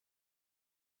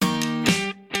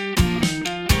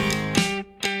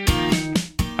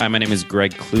Hi, my name is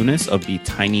Gregg Clunis of the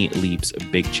Tiny Leaps,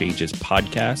 Big Changes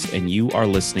podcast, and you are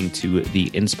listening to The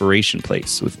Inspiration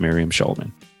Place with Miriam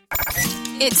Schulman.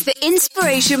 It's the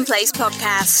Inspiration Place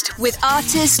podcast with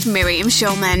artist Miriam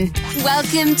Schulman.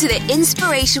 Welcome to the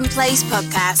Inspiration Place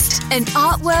podcast, an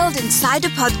art world inside a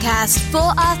podcast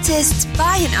for artists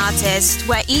by an artist,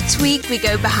 where each week we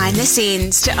go behind the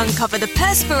scenes to uncover the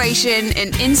perspiration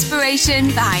and inspiration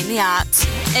behind the art.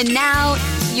 And now,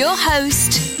 your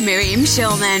host, Miriam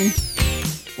Schulman.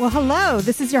 Well, hello,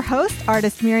 this is your host,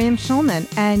 artist Miriam Schulman,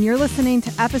 and you're listening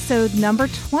to episode number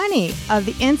 20 of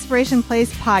the Inspiration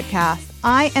Place podcast.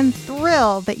 I am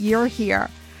thrilled that you're here.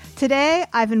 Today,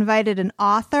 I've invited an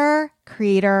author,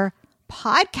 creator,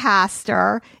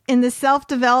 podcaster in the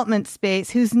self-development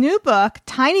space whose new book,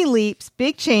 Tiny Leaps,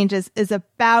 Big Changes, is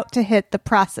about to hit the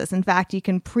presses. In fact, you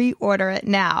can pre-order it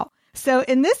now. So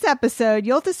in this episode,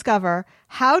 you'll discover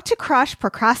how to crush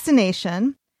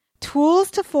procrastination, tools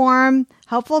to form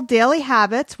helpful daily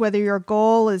habits, whether your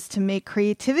goal is to make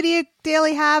creativity a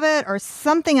daily habit or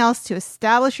something else to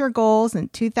establish your goals in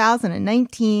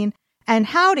 2019, and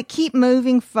how to keep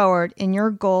moving forward in your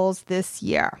goals this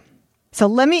year. So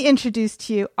let me introduce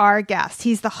to you our guest.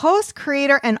 He's the host,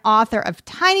 creator, and author of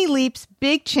Tiny Leaps,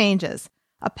 Big Changes,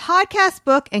 a podcast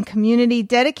book and community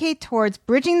dedicated towards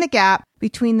bridging the gap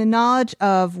between the knowledge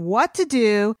of what to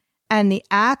do and the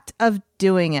act of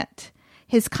doing it.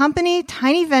 His company,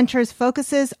 Tiny Ventures,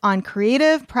 focuses on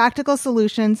creative, practical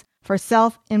solutions for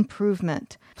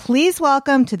self-improvement. Please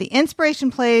welcome to the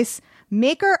Inspiration Place,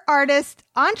 maker, artist,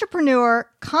 entrepreneur,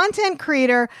 content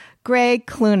creator, Gregg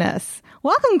Clunis.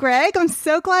 Welcome, Gregg. I'm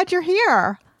so glad you're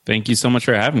here. Thank you so much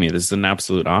for having me. This is an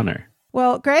absolute honor.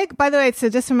 Well, Gregg, by the way, so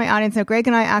just for my audience, now Gregg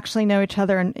and I actually know each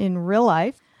other in real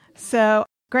life. So,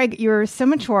 Gregg, you're so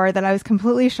mature that I was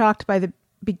completely shocked by the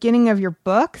beginning of your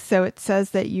book. So it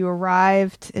says that you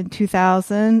arrived in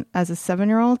 2000 as a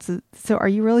 7-year-old. So are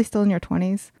you really still in your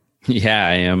 20s? Yeah,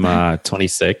 I am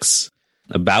 26,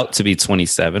 about to be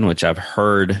 27, which I've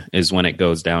heard is when it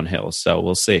goes downhill. So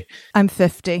we'll see. I'm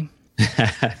 50.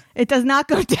 It does not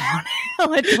go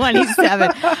downhill at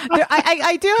 27.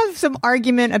 I do have some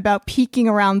argument about peaking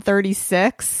around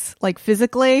 36, like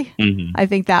physically. Mm-hmm. I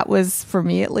think that was, for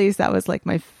me at least, that was like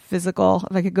my physical.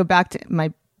 If I could go back to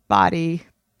my body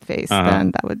face,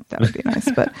 then that would be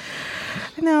nice. But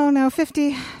no,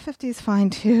 50 is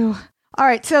fine too. All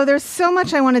right, so there's so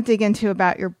much I want to dig into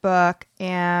about your book,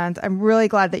 and I'm really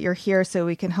glad that you're here so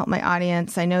we can help my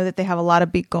audience. I know that they have a lot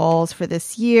of big goals for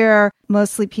this year.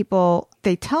 Mostly people,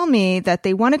 they tell me that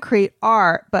they want to create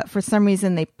art, but for some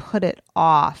reason they put it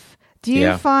off. Do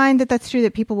you find that that's true,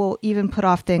 that people will even put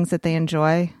off things that they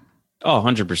enjoy? Oh,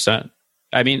 100%.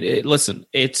 I mean, listen,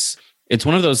 it's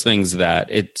one of those things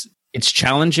that it's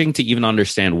challenging to even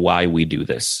understand why we do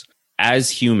this.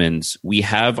 As humans, we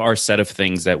have our set of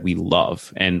things that we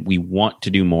love and we want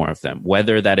to do more of them,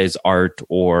 whether that is art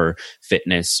or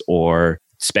fitness or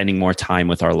spending more time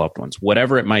with our loved ones,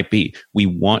 whatever it might be. We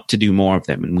want to do more of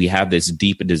them and we have this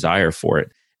deep desire for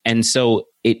it. And so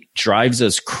it drives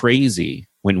us crazy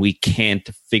when we can't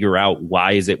figure out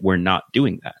why is it we're not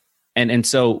doing that. And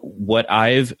so what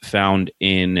I've found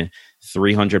in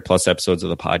 300 plus episodes of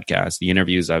the podcast, the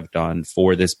interviews I've done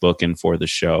for this book and for the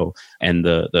show, and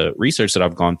the research that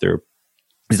I've gone through,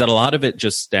 is that a lot of it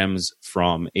just stems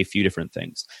from a few different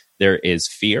things. There is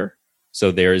fear. So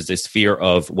there is this fear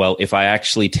of, well, if I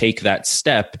actually take that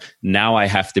step, now I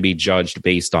have to be judged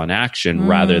based on action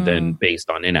rather than based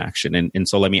on inaction. And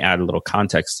so let me add a little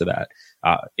context to that.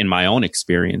 In my own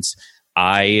experience,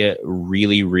 I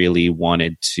really, really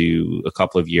wanted to, a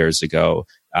couple of years ago,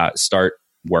 start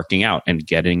working out and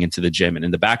getting into the gym. And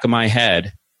in the back of my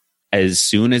head, as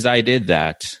soon as I did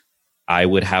that, I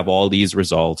would have all these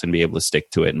results and be able to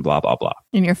stick to it and blah, blah, blah.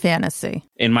 In your fantasy.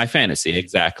 In my fantasy,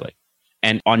 exactly.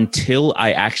 And until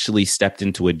I actually stepped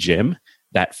into a gym,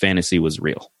 that fantasy was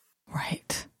real.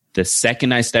 Right. The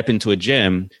second I step into a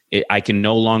gym, I can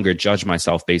no longer judge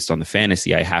myself based on the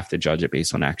fantasy. I have to judge it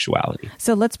based on actuality.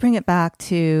 So let's bring it back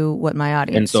to what my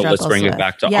audience struggles with. And so let's bring it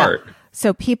back to art.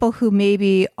 So people who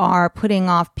maybe are putting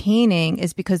off painting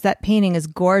is because that painting is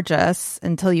gorgeous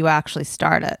until you actually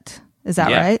start it. Is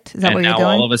that right? Is that what you're doing? And now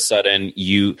all of a sudden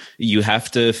you have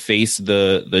to face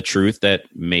the truth that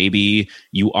maybe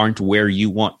you aren't where you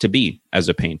want to be as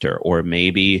a painter, or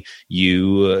maybe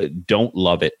you don't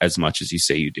love it as much as you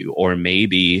say you do, or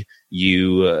maybe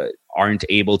you aren't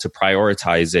able to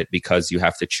prioritize it because you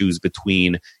have to choose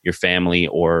between your family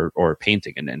or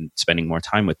painting and spending more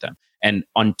time with them. And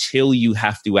until you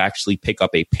have to actually pick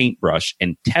up a paintbrush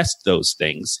and test those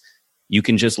things, you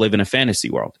can just live in a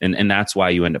fantasy world. And that's why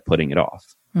you end up putting it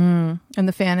off. And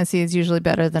the fantasy is usually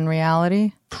better than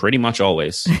reality? Pretty much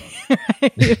always.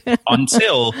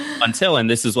 until, and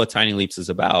this is what Tiny Leaps is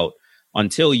about,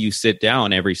 until you sit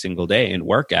down every single day and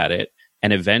work at it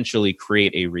and eventually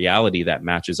create a reality that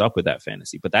matches up with that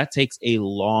fantasy. But that takes a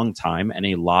long time and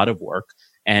a lot of work.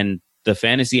 And the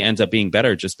fantasy ends up being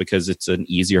better just because it's an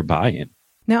easier buy-in.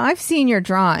 Now, I've seen your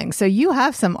drawing, so you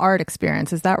have some art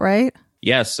experience. Is that right?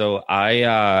 Yeah, so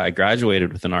I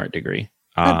graduated with an art degree.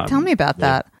 Tell me about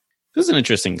that. It was an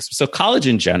interesting, so college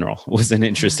in general was an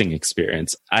interesting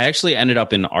experience. I actually ended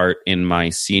up in art in my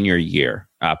senior year.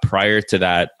 Prior to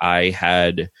that, I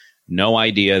had no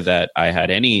idea that I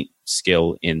had any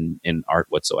skill in art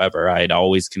whatsoever. I had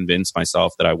always convinced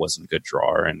myself that I wasn't a good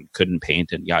drawer and couldn't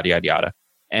paint and yada, yada, yada.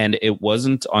 And it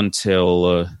wasn't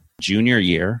until junior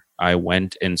year, I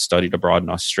went and studied abroad in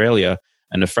Australia.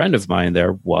 And a friend of mine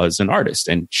there was an artist,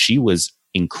 and she was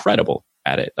incredible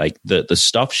at it. Like the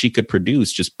stuff she could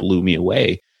produce just blew me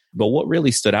away. But what really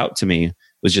stood out to me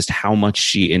was just how much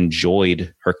she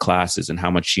enjoyed her classes and how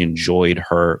much she enjoyed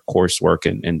her coursework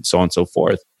and so on and so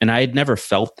forth. And I had never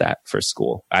felt that for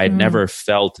school. I had never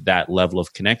felt that level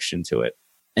of connection to it.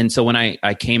 And so when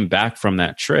I came back from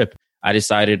that trip, I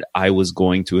decided I was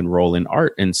going to enroll in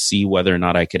art and see whether or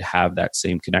not I could have that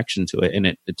same connection to it. And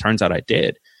it turns out I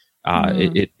did.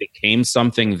 It became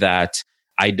something that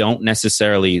I don't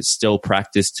necessarily still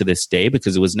practice to this day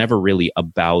because it was never really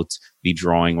about the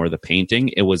drawing or the painting.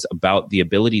 It was about the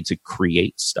ability to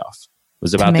create stuff. It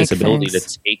was about this ability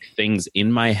to take things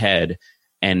in my head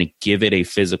and give it a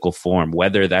physical form,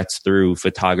 whether that's through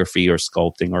photography or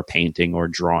sculpting or painting or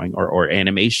drawing or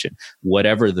animation,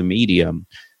 whatever the medium.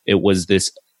 It was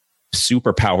this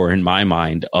superpower in my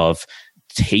mind of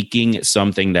taking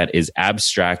something that is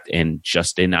abstract and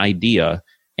just an idea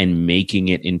and making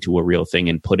it into a real thing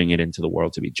and putting it into the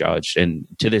world to be judged. And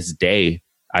to this day,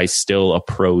 I still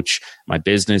approach my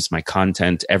business, my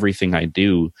content, everything I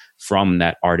do from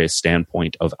that artist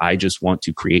standpoint of I just want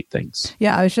to create things.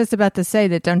 Yeah, I was just about to say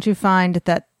that. Don't you find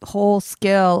that whole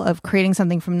skill of creating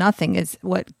something from nothing is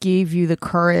what gave you the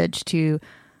courage to,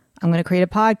 I'm going to create a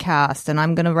podcast and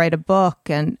I'm going to write a book.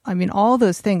 And I mean, all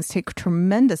those things take a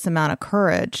tremendous amount of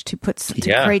courage to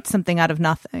create something out of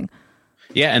nothing.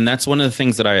 Yeah. And that's one of the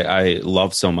things that I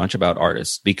love so much about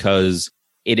artists, because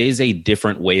it is a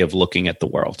different way of looking at the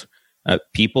world.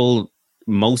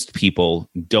 Most people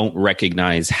don't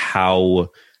recognize how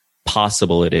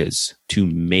possible it is to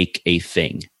make a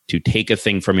thing, to take a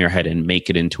thing from your head and make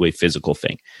it into a physical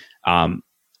thing.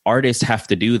 Artists have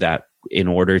to do that in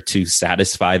order to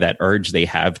satisfy that urge they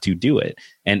have to do it.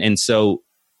 And so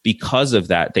because of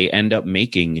that, they end up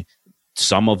making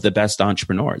some of the best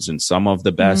entrepreneurs and some of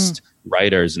the best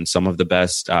writers and some of the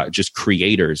best just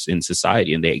creators in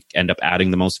society. And they end up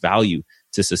adding the most value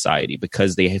to society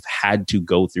because they have had to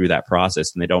go through that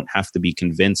process and they don't have to be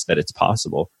convinced that it's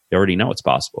possible. They already know it's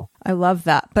possible. I love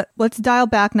that. But let's dial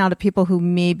back now to people who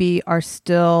maybe are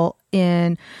still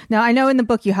in. Now, I know in the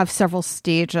book you have several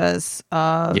stages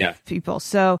of people.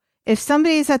 So if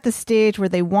somebody's at the stage where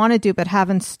they want to do but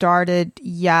haven't started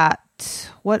yet,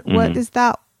 what is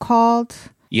that called?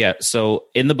 Yeah. So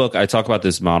in the book, I talk about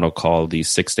this model called the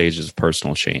 6 stages of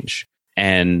personal change.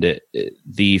 And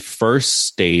the first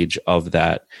stage of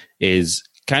that is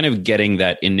kind of getting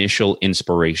that initial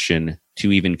inspiration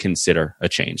to even consider a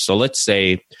change. So let's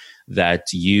say that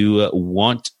you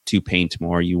want to paint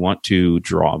more, you want to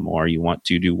draw more, you want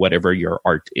to do whatever your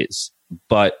art is.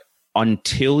 But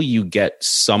until you get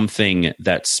something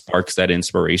that sparks that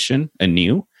inspiration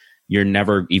anew, you're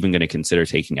never even going to consider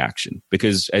taking action.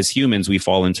 Because as humans, we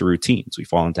fall into routines, we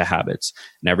fall into habits.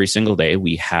 And every single day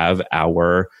we have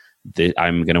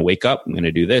I'm going to wake up, I'm going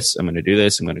to do this, I'm going to do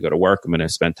this, I'm going to go to work, I'm going to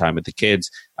spend time with the kids,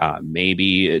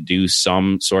 maybe do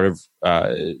some sort of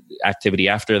activity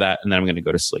after that, and then I'm going to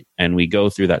go to sleep. And we go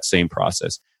through that same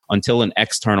process until an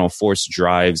external force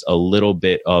drives a little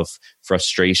bit of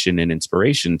frustration and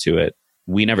inspiration to it.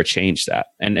 We never change that.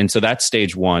 And so that's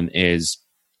stage one is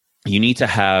you need to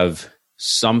have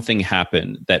something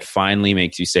happen that finally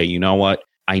makes you say, you know what,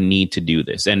 I need to do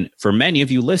this. And for many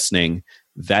of you listening,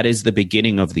 that is the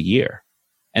beginning of the year.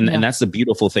 And that's the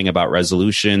beautiful thing about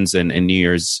resolutions and New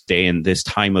Year's Day and this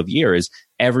time of year is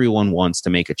everyone wants to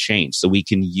make a change. So we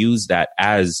can use that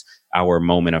as our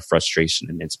moment of frustration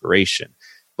and inspiration.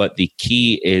 But the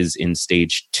key is in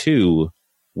stage 2,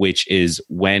 which is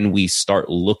when we start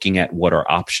looking at what our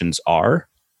options are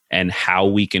and how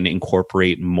we can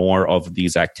incorporate more of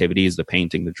these activities, the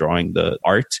painting, the drawing, the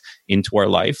art into our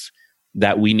life,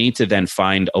 that we need to then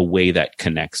find a way that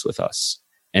connects with us.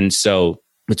 And so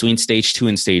between stage 2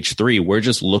 and stage 3, we're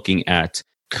just looking at,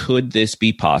 could this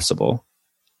be possible?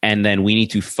 And then we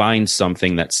need to find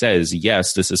something that says,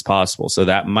 yes, this is possible. So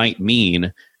that might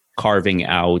mean carving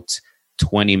out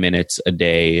 20 minutes a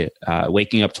day,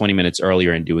 waking up 20 minutes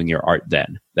earlier and doing your art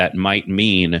then. That might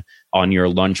mean on your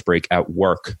lunch break at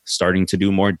work, starting to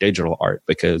do more digital art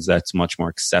because that's much more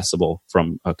accessible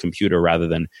from a computer rather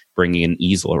than bringing an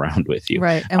easel around with you.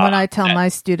 Right. And what I tell my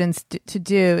students to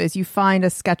do is you find a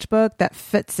sketchbook that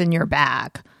fits in your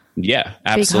bag. Yeah,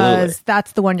 absolutely. Because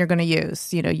that's the one you're going to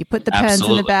use. You know, you put the pens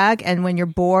in the bag, and when you're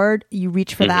bored, you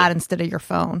reach for that instead of your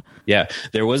phone. Yeah.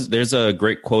 There's a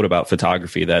great quote about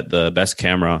photography that the best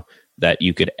camera that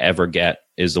you could ever get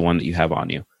is the one that you have on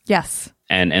you. Yes.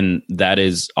 And that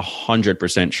is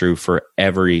 100% true for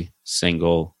every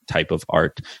single type of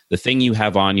art. The thing you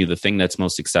have on you, the thing that's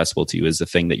most accessible to you is the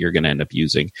thing that you're going to end up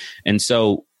using. And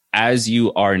so as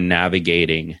you are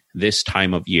navigating this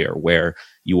time of year where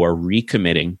you are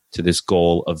recommitting to this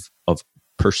goal of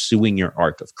pursuing your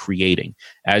art, of creating,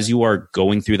 as you are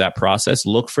going through that process,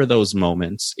 look for those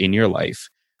moments in your life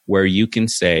where you can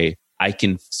say, I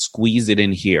can squeeze it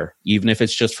in here, even if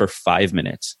it's just for 5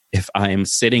 minutes. If I am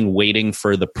sitting waiting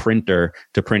for the printer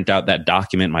to print out that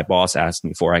document my boss asked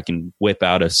me for, I can whip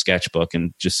out a sketchbook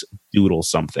and just doodle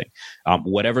something,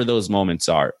 whatever those moments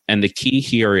are. And the key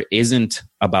here isn't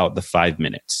about the 5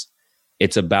 minutes.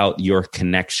 It's about your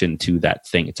connection to that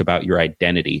thing. It's about your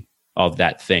identity of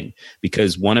that thing.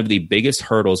 Because one of the biggest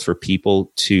hurdles for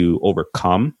people to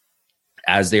overcome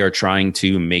as they are trying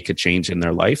to make a change in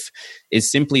their life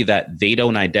is simply that they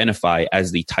don't identify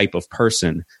as the type of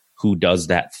person who does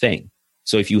that thing.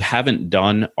 So if you haven't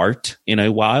done art in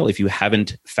a while, if you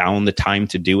haven't found the time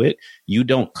to do it, you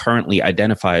don't currently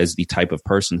identify as the type of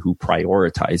person who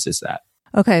prioritizes that.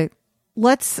 Okay,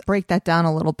 let's break that down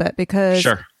a little bit because,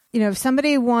 sure. You know, if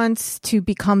somebody wants to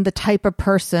become the type of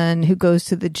person who goes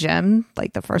to the gym,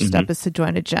 like the first step is to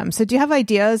join a gym. So do you have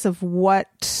ideas of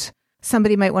what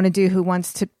somebody might want to do who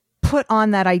wants to put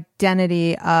on that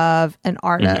identity of an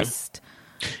artist?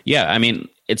 Yeah, I mean,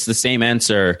 it's the same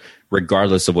answer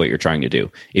regardless of what you're trying to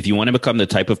do. If you want to become the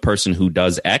type of person who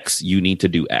does X, you need to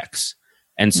do X.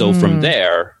 And so from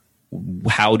there,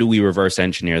 how do we reverse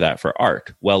engineer that for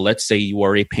art? Well, let's say you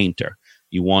are a painter.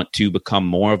 You want to become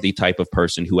more of the type of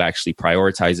person who actually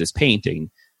prioritizes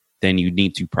painting, then you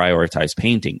need to prioritize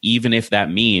painting. Even if that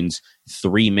means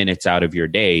 3 minutes out of your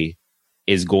day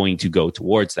is going to go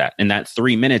towards that. And that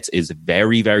 3 minutes is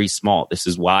very, very small. This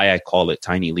is why I call it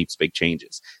tiny leaps, big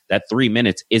changes. That 3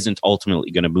 minutes isn't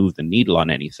ultimately going to move the needle on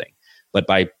anything. But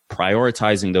by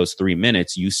prioritizing those 3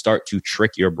 minutes, you start to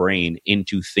trick your brain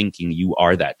into thinking you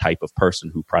are that type of person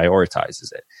who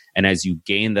prioritizes it. And as you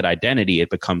gain that identity, it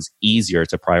becomes easier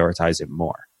to prioritize it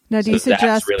more. Now, do you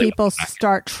suggest really people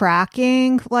start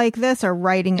tracking like this or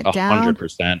writing it down?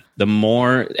 100%. The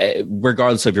more,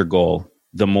 regardless of your goal,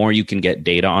 the more you can get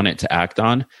data on it to act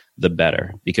on, the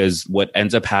better. Because what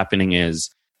ends up happening is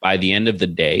by the end of the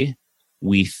day,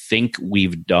 we think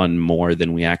we've done more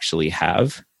than we actually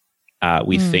have.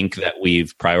 We think that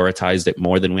we've prioritized it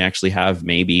more than we actually have.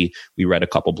 Maybe we read a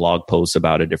couple blog posts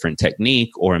about a different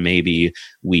technique, or maybe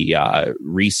we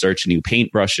research new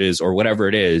paintbrushes or whatever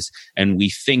it is, and we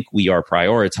think we are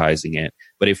prioritizing it.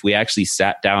 But if we actually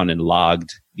sat down and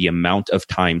logged the amount of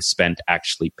time spent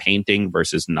actually painting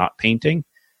versus not painting,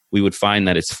 we would find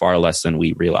that it's far less than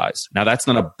we realize. Now, that's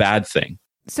not a bad thing.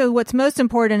 So what's most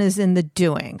important is in the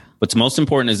doing. What's most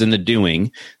important is in the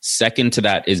doing. Second to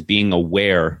that is being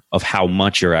aware of how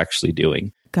much you're actually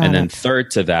doing. And then third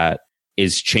to that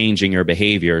is changing your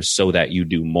behavior so that you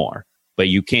do more. But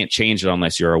you can't change it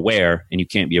unless you're aware, and you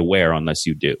can't be aware unless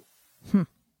you do. I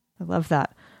love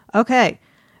that. Okay.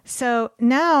 So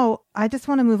now I just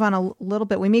want to move on a little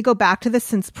bit. We may go back to this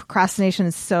since procrastination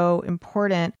is so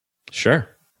important. Sure.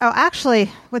 Oh, actually,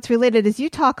 what's related is you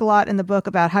talk a lot in the book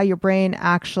about how your brain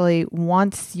actually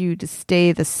wants you to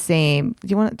stay the same. Do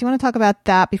you want to talk about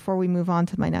that before we move on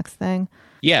to my next thing?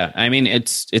 Yeah, I mean,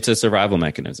 it's a survival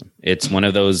mechanism. It's one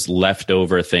of those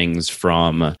leftover things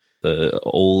from the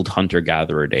old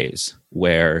hunter-gatherer days,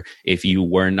 where if you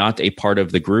were not a part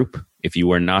of the group, if you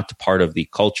were not part of the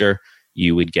culture,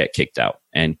 you would get kicked out.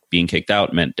 And being kicked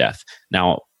out meant death.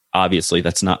 Now, obviously,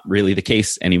 that's not really the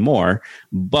case anymore,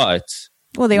 but...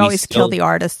 Well, they always kill the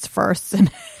artists first in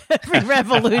every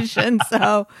revolution.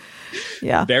 So,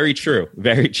 yeah. Very true.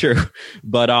 Very true.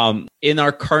 But in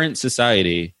our current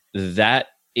society, that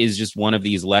is just one of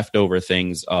these leftover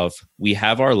things of we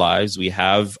have our lives, we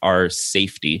have our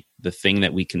safety, the thing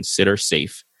that we consider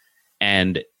safe.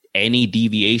 And any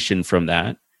deviation from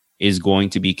that is going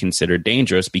to be considered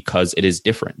dangerous because it is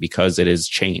different, because it is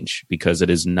change, because it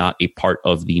is not a part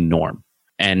of the norm.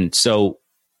 And so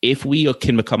if we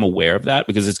can become aware of that,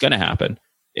 because it's going to happen,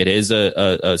 It is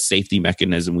a safety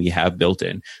mechanism we have built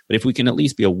in. But if we can at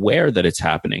least be aware that it's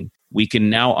happening, we can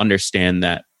now understand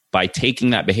that by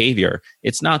taking that behavior,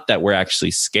 it's not that we're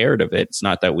actually scared of it. It's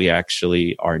not that we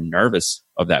actually are nervous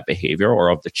of that behavior or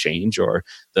of the change or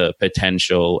the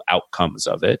potential outcomes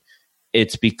of it.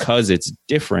 It's because it's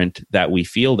different that we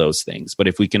feel those things. But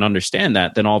if we can understand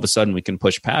that, then all of a sudden we can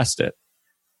push past it.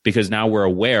 Because now we're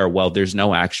aware, well, there's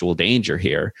no actual danger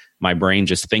here. My brain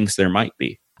just thinks there might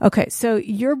be. Okay, so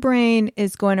your brain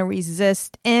is going to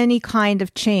resist any kind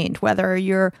of change, whether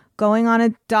you're going on a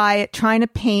diet, trying to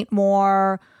paint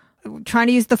more, trying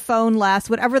to use the phone less,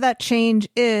 whatever that change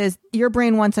is, your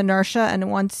brain wants inertia and it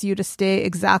wants you to stay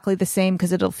exactly the same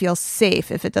because it'll feel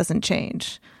safe if it doesn't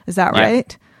change. Is that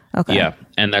right? Okay. Yeah,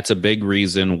 and that's a big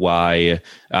reason why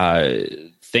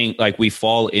we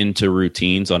fall into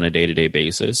routines on a day-to-day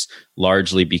basis,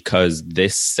 largely because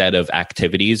this set of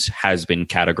activities has been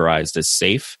categorized as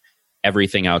safe.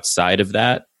 Everything outside of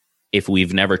that, if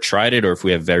we've never tried it or if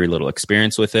we have very little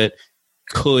experience with it,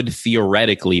 could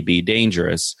theoretically be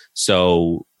dangerous.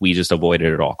 So we just avoid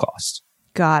it at all costs.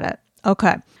 Got it.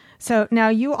 Okay. So now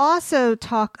you also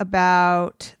talk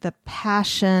about the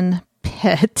passion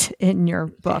pit in your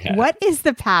book. Yeah. What is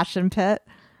the passion pit?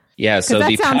 Yeah, so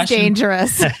that sounds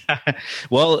dangerous.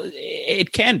 Well,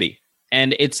 it can be.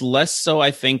 And it's less so,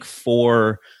 I think,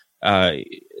 for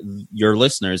your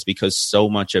listeners, because so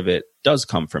much of it does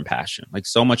come from passion. Like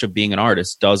so much of being an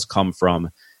artist does come from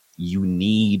you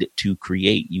need to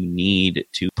create, you need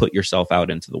to put yourself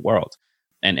out into the world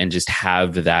and just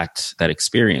have that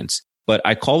experience. But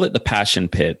I call it the passion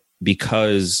pit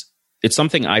because it's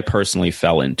something I personally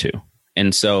fell into.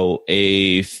 And so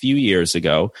a few years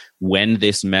ago, when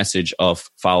this message of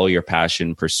follow your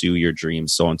passion, pursue your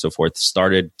dreams, so on and so forth,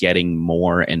 started getting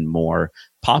more and more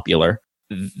popular,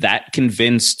 that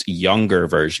convinced younger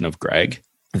version of Gregg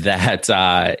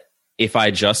that if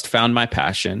I just found my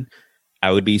passion,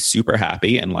 I would be super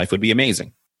happy and life would be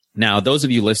amazing. Now, those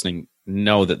of you listening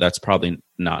know that that's probably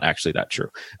not actually that true.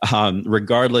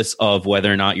 Regardless of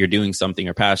whether or not you're doing something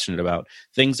you're passionate about,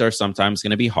 things are sometimes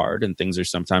going to be hard and things are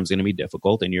sometimes going to be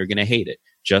difficult and you're going to hate it.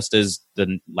 Just as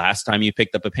the last time you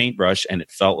picked up a paintbrush and it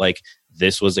felt like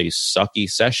this was a sucky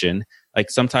session, like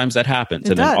sometimes that happens.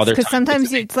 It does, because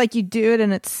sometimes it's like you do it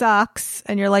and it sucks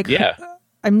and you're like, yeah,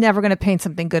 I'm never going to paint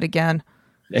something good again.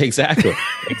 Exactly.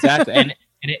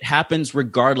 And it happens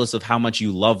regardless of how much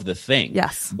you love the thing.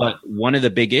 Yes. But one of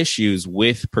the big issues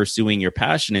with pursuing your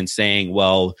passion and saying,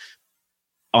 well,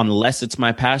 unless it's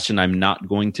my passion, I'm not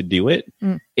going to do it,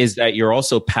 is that you're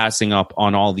also passing up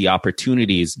on all the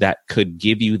opportunities that could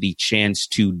give you the chance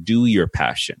to do your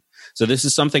passion. So this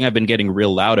is something I've been getting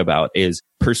real loud about, is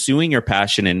pursuing your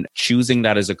passion and choosing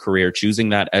that as a career, choosing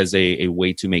that as a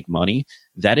way to make money.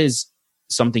 That is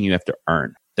something you have to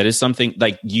earn. That is something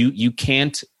like you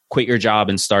can't quit your job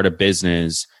and start a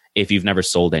business if you've never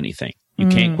sold anything. You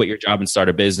can't quit your job and start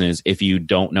a business if you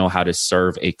don't know how to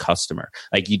serve a customer.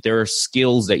 Like there are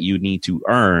skills that you need to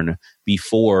earn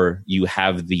before you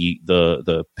have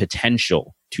the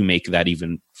potential to make that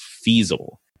even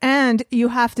feasible. And you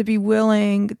have to be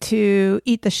willing to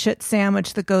eat the shit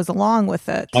sandwich that goes along with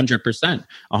it. 100%.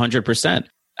 100%.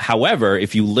 However,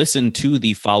 if you listen to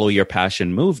the Follow Your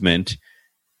Passion movement,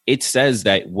 it says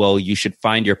that, well, you should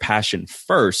find your passion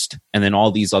first, and then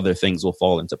all these other things will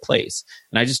fall into place.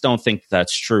 And I just don't think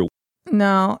that's true.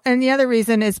 No. And the other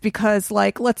reason is because,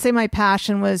 like, let's say my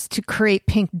passion was to create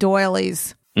pink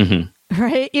doilies,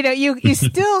 right? You know, you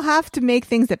still have to make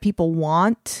things that people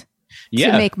want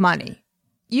to make money.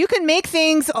 You can make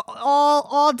things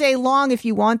all day long if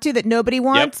you want to that nobody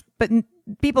wants, but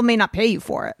people may not pay you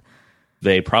for it.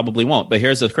 They probably won't. But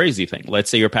here's the crazy thing. Let's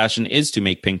say your passion is to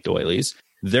make pink doilies.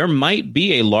 There might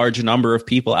be a large number of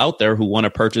people out there who want to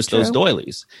purchase those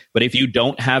doilies. But if you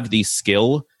don't have the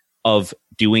skill of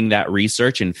doing that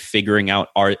research and figuring out,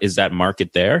 is that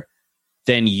market there,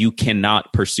 then you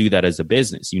cannot pursue that as a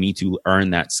business. You need to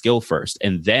earn that skill first.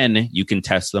 And then you can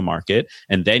test the market.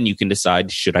 And then you can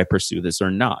decide, should I pursue this or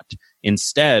not?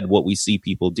 Instead, what we see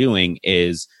people doing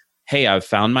is, hey, I've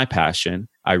found my passion.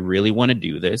 I really want to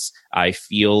do this. I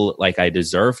feel like I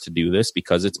deserve to do this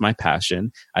because it's my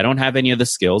passion. I don't have any of the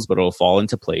skills, but it'll fall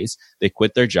into place. They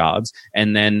quit their jobs.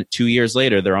 And then 2 years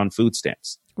later, they're on food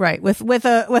stamps. Right. With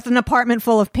an apartment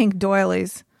full of pink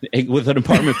doilies. With an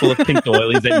apartment full of pink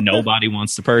doilies that nobody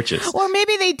wants to purchase. Or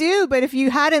maybe they do, but if you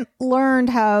hadn't learned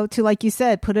how to, like you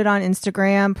said, put it on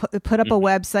Instagram, put up a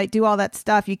website, do all that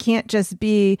stuff, you can't just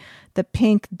be the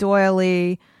pink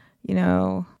doily,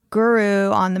 guru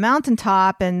on the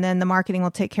mountaintop and then the marketing will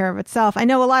take care of itself. I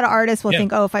know a lot of artists will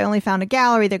think, oh, if I only found a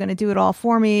gallery, they're going to do it all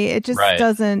for me. It just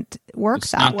doesn't work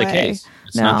that way.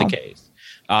 It's not the case.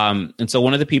 And so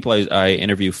one of the people I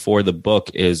interview for the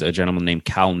book is a gentleman named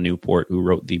Cal Newport, who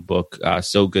wrote the book,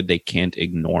 So Good They Can't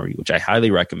Ignore You, which I highly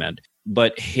recommend.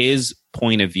 But his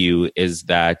point of view is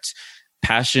that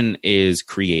passion is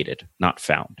created, not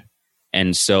found.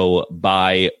 And so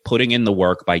by putting in the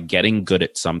work, by getting good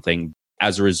at something,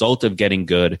 as a result of getting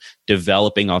good,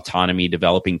 developing autonomy,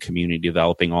 developing community,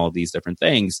 developing all of these different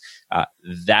things,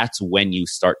 that's when you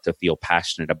start to feel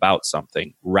passionate about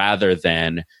something rather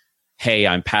than, hey,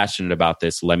 I'm passionate about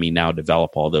this, let me now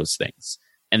develop all those things.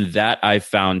 And that I've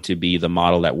found to be the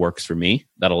model that works for me,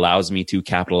 that allows me to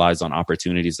capitalize on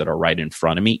opportunities that are right in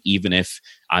front of me, even if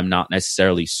I'm not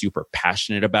necessarily super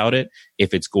passionate about it.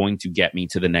 If it's going to get me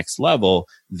to the next level,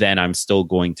 then I'm still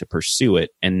going to pursue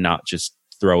it and not just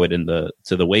throw it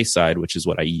to the wayside, which is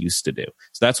what I used to do.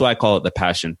 So that's why I call it the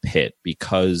passion pit,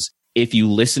 because if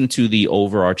you listen to the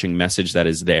overarching message that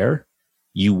is there,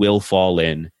 you will fall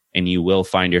in and you will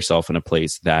find yourself in a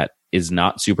place that is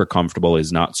not super comfortable,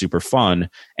 is not super fun,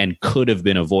 and could have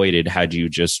been avoided had you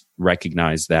just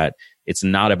recognized that it's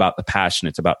not about the passion,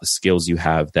 it's about the skills you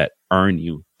have that earn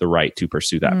you the right to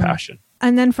pursue that passion.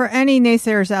 And then for any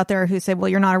naysayers out there who say, well,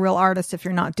 you're not a real artist if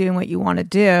you're not doing what you want to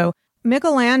do,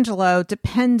 Michelangelo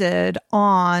depended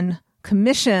on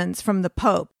commissions from the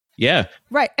Pope. Yeah.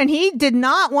 Right. And he did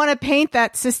not want to paint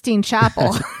that Sistine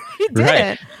Chapel. He didn't.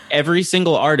 Right. Every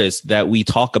single artist that we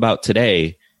talk about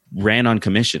today ran on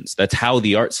commissions. That's how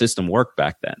the art system worked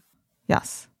back then.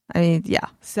 Yes. I mean, yeah.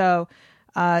 So,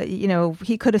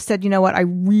 he could have said, you know what, I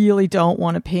really don't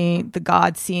want to paint the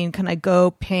God scene. Can I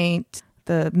go paint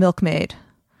the milkmaid?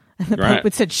 And the Pope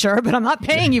would said, sure, but I'm not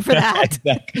paying you for that.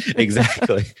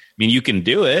 Exactly. I mean, you can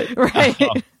do it.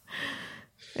 Right.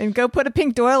 And go put a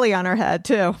pink doily on her head,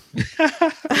 too.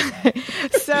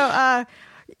 So,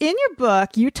 in your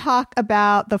book, you talk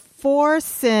about the 4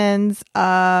 sins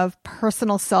of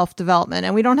personal self-development,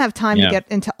 and we don't have time to get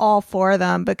into all 4 of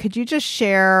them, but could you just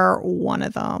share one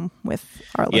of them with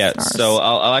our listeners? Yeah, so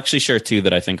I'll actually share 2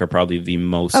 that I think are probably the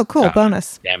most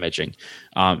bonus damaging.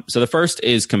 So the first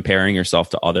is comparing yourself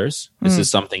to others. This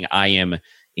is something I am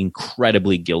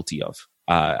incredibly guilty of.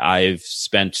 I've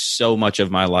spent so much of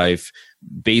my life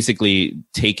basically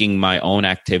taking my own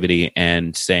activity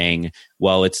and saying,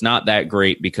 well, it's not that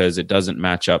great because it doesn't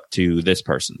match up to this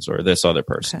person's or this other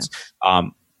person's. Okay.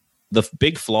 The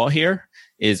big flaw here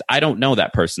is I don't know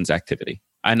that person's activity.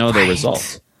 I know their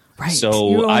result. Right.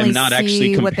 So I'm not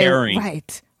actually comparing.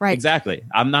 Right. Exactly.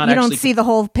 I'm not you don't see the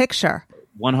whole picture.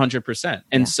 100%.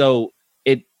 And so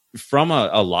from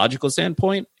a logical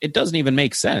standpoint, it doesn't even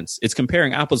make sense. It's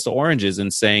comparing apples to oranges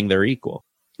and saying they're equal.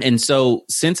 And so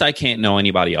since I can't know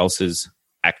anybody else's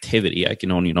activity, I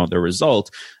can only know the result,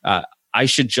 I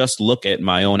should just look at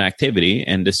my own activity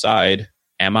and decide,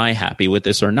 am I happy with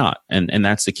this or not? And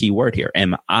that's the key word here.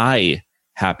 Am I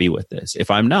happy with this?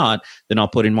 If I'm not, then I'll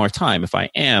put in more time. If I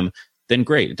am, then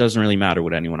great. It doesn't really matter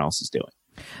what anyone else is doing.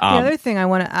 The other thing I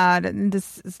want to add, and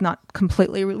this is not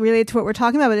completely related to what we're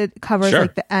talking about, but it covers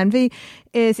like the envy,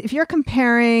 is if you're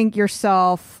comparing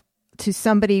yourself to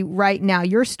somebody right now,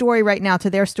 your story right now to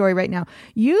their story right now,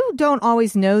 you don't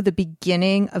always know the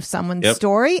beginning of someone's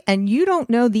story, and you don't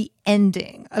know the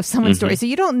ending of someone's story. So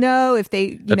you don't know if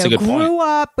they grew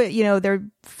up, but their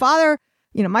father.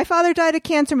 My father died of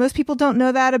cancer. Most people don't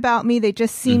know that about me. They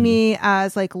just see me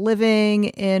as like living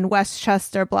in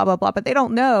Westchester, blah, blah, blah. But they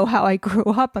don't know how I grew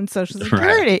up on Social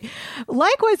Security. Right.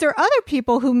 Likewise, there are other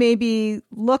people who maybe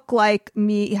look like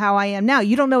me, how I am now.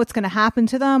 You don't know what's going to happen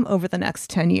to them over the next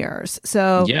 10 years.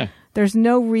 So there's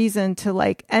no reason to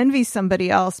like envy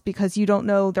somebody else because you don't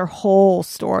know their whole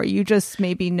story. You just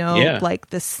maybe know like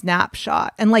the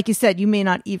snapshot. And like you said, you may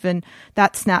not even,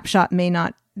 that snapshot may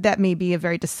not, that may be a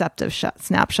very deceptive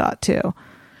snapshot too.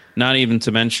 Not even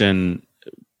to mention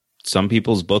some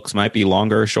people's books might be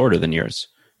longer or shorter than yours.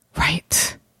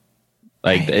 Right.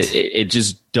 Like it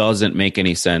just doesn't make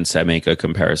any sense to make a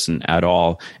comparison at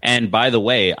all. And by the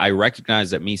way, I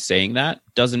recognize that me saying that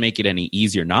doesn't make it any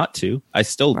easier not to. I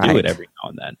still do it every now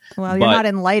and then. Well, you're not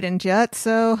enlightened yet,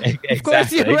 so of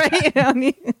course you're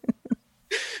right.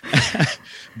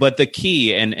 But the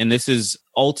key, and this is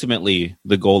ultimately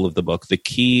the goal of the book, the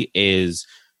key is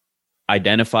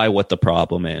identify what the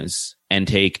problem is and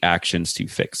take actions to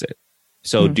fix it.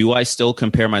 So do I still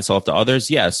compare myself to others?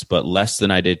 Yes, but less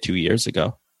than I did 2 years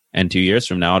ago. And 2 years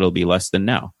from now, it'll be less than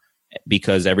now.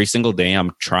 Because every single day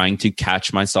I'm trying to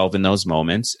catch myself in those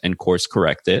moments and course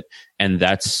correct it. And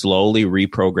that's slowly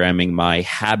reprogramming my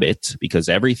habit, because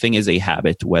everything is a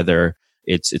habit, whether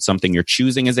It's something you're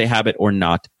choosing as a habit or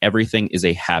not. Everything is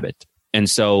a habit. And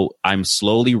so I'm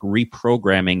slowly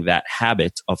reprogramming that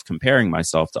habit of comparing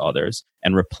myself to others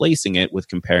and replacing it with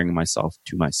comparing myself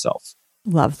to myself.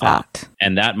 Love that.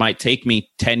 And that might take me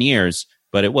 10 years,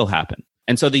 but it will happen.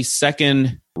 And so the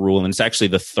second rule, and it's actually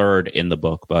the third in the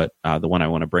book, but the one I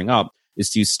want to bring up, is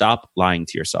to stop lying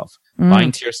to yourself.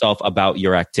 Lying to yourself about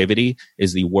your activity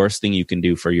is the worst thing you can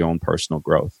do for your own personal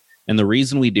growth. And the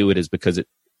reason we do it is because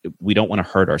we don't want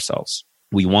to hurt ourselves.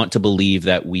 We want to believe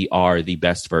that we are the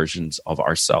best versions of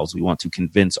ourselves. We want to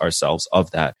convince ourselves of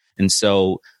that. And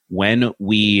so when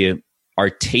we are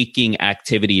taking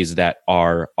activities that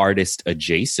are artist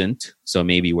adjacent, so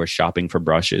maybe we're shopping for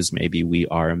brushes, maybe we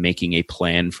are making a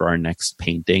plan for our next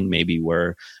painting, maybe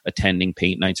we're attending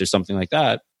paint nights or something like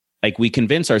that, like we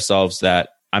convince ourselves that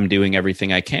I'm doing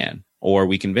everything I can, or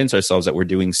we convince ourselves that we're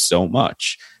doing so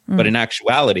much. But in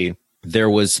actuality, there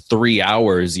was 3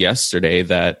 hours yesterday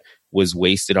that was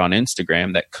wasted on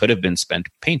Instagram that could have been spent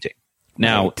painting.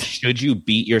 Now, should you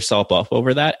beat yourself up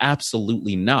over that?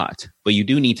 Absolutely not. But you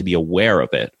do need to be aware of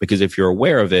it, because if you're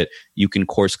aware of it, you can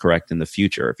course correct in the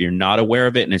future. If you're not aware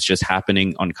of it and it's just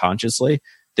happening unconsciously,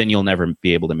 then you'll never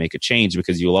be able to make a change,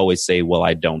 because you'll always say, well,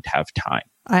 I don't have time.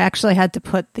 I actually had to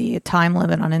put the time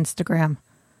limit on Instagram.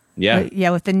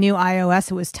 Yeah, with the new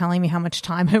iOS, it was telling me how much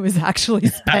time I was actually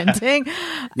spending.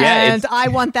 And I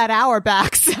want that hour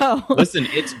back. So listen,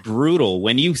 it's brutal.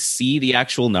 When you see the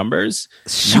actual numbers,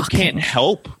 you can't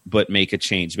help but make a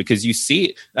change, because you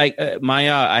see, like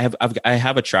I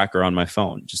have a tracker on my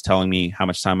phone just telling me how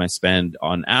much time I spend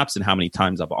on apps and how many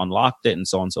times I've unlocked it and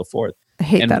so on and so forth. I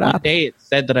hate that one day it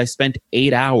said that I spent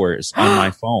 8 hours on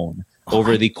my phone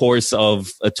over the course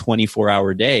of a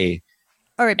 24-hour day.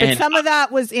 All right, but some of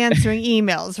that was answering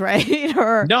emails, right?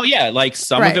 Or no, yeah, like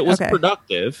some of it was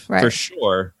productive for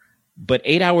sure. But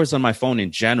 8 hours on my phone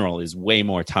in general is way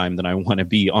more time than I want to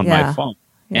be on my phone.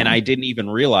 Yeah. And I didn't even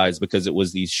realize, because it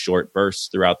was these short bursts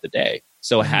throughout the day.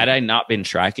 So had I not been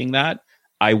tracking that,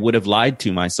 I would have lied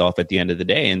to myself at the end of the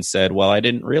day and said, well, I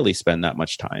didn't really spend that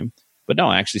much time. But no,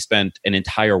 I actually spent an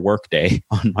entire workday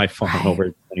on my phone over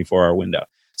a 24-hour window.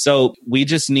 So we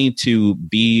just need to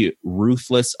be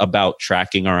ruthless about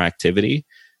tracking our activity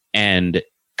and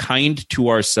kind to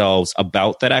ourselves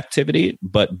about that activity,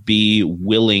 but be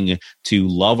willing to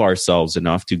love ourselves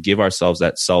enough to give ourselves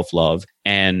that self-love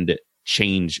and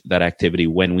change that activity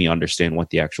when we understand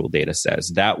what the actual data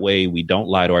says. That way we don't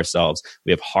lie to ourselves.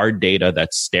 We have hard data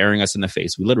that's staring us in the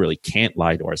face. We literally can't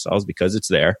lie to ourselves because it's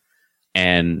there,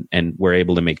 and we're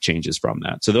able to make changes from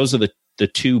that. So those are the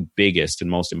two biggest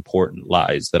and most important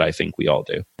lies that I think we all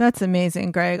do. That's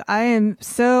amazing, Gregg. I am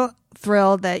so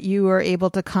thrilled that you were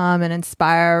able to come and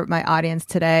inspire my audience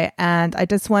today. And I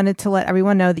just wanted to let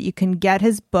everyone know that you can get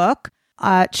his book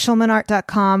at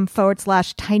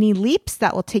schulmanart.com/tiny leaps.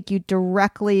 That will take you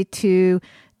directly to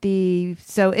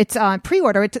so it's on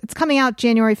pre-order. It's coming out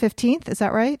January 15th. Is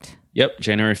that right? Yep,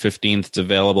 January 15th. It's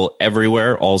available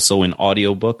everywhere, also in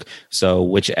audiobook. So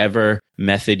whichever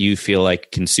method you feel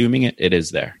like consuming it, it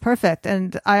is there. Perfect.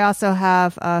 And I also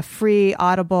have a free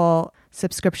Audible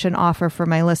subscription offer for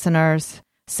my listeners.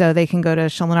 So they can go to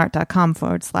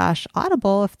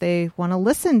schulmanart.com/audible if they want to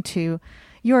listen to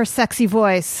your sexy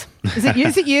voice.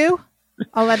 Is it you?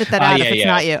 I'll edit that out if it's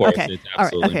not you. Okay. All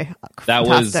right. Okay.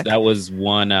 That was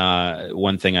one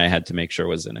thing I had to make sure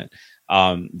was in it.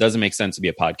 Doesn't make sense to be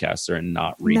a podcaster and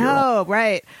not read. No,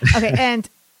 right. Okay. And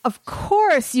of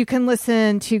course, you can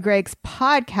listen to Gregg's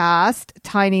podcast,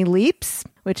 Tiny Leaps,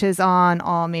 which is on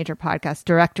all major podcast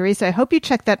directories. So I hope you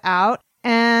check that out.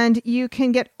 And you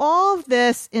can get all of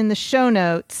this in the show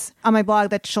notes on my blog.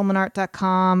 That's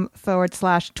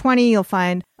schulmanart.com/20. You'll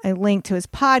find a link to his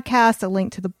podcast, a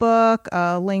link to the book,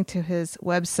 a link to his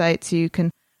website, so you can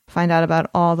find out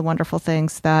about all the wonderful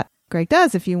things that Gregg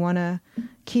does if you want to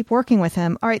keep working with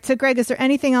him. All right. So Gregg, is there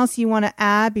anything else you want to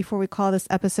add before we call this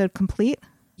episode complete?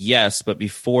 Yes, but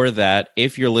before that,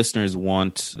 if your listeners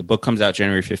want, the book comes out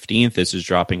January 15th. This is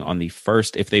dropping on the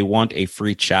 1st. If they want a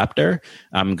free chapter,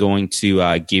 I'm going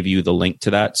to give you the link to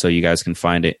that so you guys can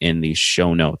find it in the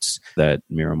show notes that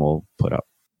Miriam will put up.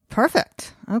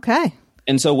 Perfect. Okay.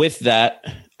 And so with that,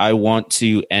 I want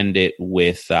to end it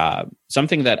with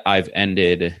something that I've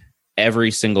ended every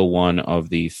single one of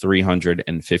the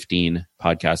 315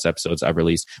 podcast episodes I've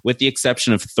released, with the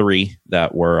exception of 3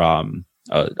 that were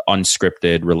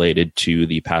unscripted, related to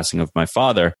the passing of my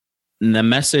father. And the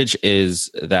message is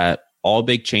that all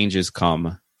big changes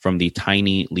come from the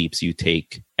tiny leaps you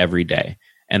take every day.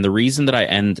 And the reason that I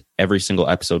end every single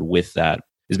episode with that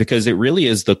is because it really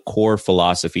is the core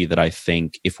philosophy that I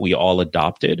think if we all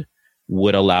adopted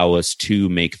would allow us to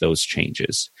make those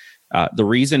changes. The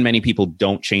reason many people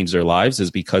don't change their lives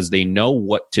is because they know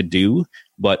what to do,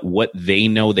 but what they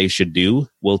know they should do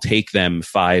will take them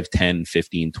 5, 10,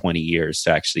 15, 20 years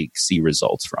to actually see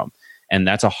results from. And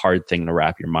that's a hard thing to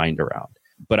wrap your mind around.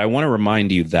 But I want to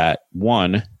remind you that,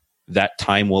 one, that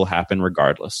time will happen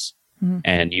regardless.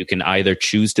 And you can either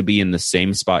choose to be in the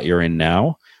same spot you're in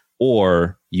now,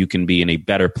 or you can be in a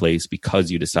better place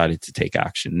because you decided to take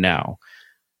action now.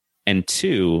 And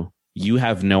two, you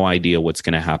have no idea what's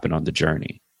going to happen on the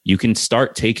journey. You can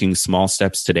start taking small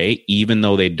steps today, even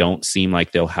though they don't seem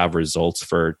like they'll have results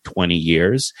for 20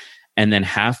 years. And then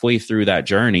halfway through that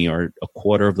journey, or a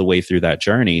quarter of the way through that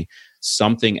journey,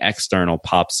 something external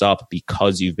pops up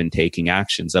because you've been taking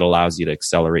actions that allows you to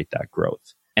accelerate that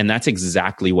growth. And that's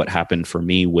exactly what happened for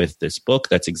me with this book.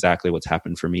 That's exactly what's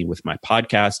happened for me with my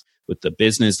podcast, with the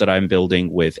business that I'm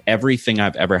building, with everything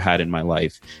I've ever had in my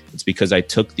life. It's because I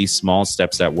took these small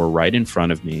steps that were right in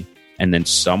front of me. And then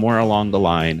somewhere along the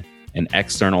line, an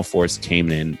external force came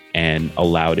in and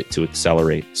allowed it to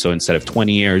accelerate. So instead of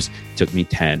 20 years, it took me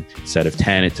 10. Instead of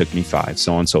 10, it took me 5,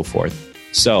 so on and so forth.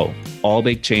 So all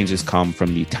big changes come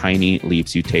from the tiny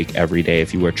leaps you take every day.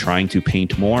 If you are trying to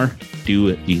paint more,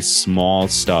 do the small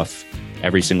stuff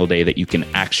every single day that you can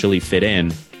actually fit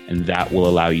in. And that will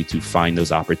allow you to find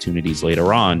those opportunities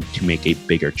later on to make a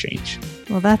bigger change.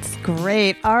 Well, that's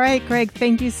great. All right, Gregg,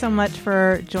 thank you so much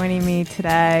for joining me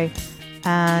today.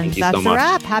 And that's a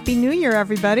wrap. Happy New Year,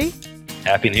 everybody.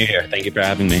 Happy New Year. Thank you for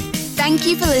having me. Thank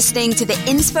you for listening to the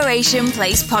Inspiration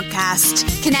Place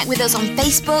podcast. Connect with us on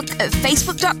Facebook at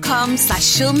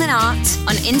facebook.com/SchulmanArt,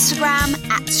 on Instagram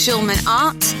at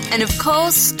SchulmanArt, and of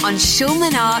course on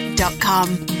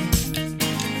SchulmanArt.com.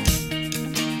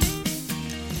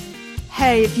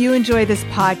 Hey, if you enjoy this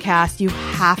podcast, you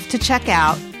have to check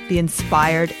out the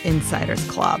Inspired Insiders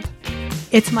Club.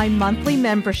 It's my monthly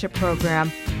membership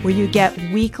program where you get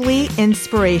weekly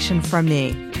inspiration from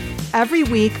me. Every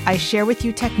week, I share with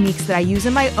you techniques that I use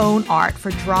in my own art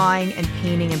for drawing and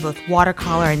painting in both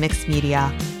watercolor and mixed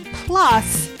media.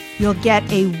 Plus, you'll get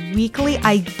a weekly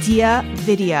idea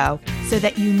video so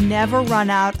that you never run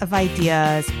out of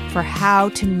ideas for how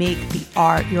to make the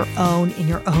art your own in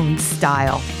your own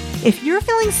style. If you're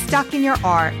feeling stuck in your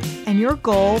art and your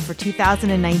goal for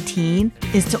 2019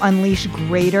 is to unleash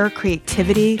greater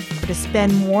creativity or to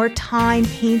spend more time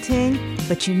painting,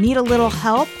 but you need a little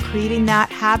help creating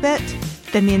that habit,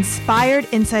 then the Inspired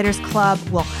Insiders Club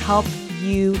will help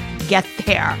you get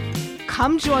there.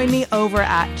 Come join me over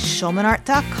at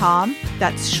SchulmanArt.com.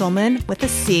 That's Schulman with a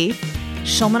C.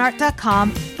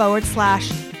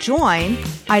 SchulmanArt.com/join.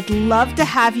 I'd love to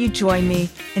have you join me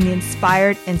in the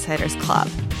Inspired Insiders Club.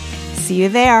 See you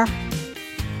there.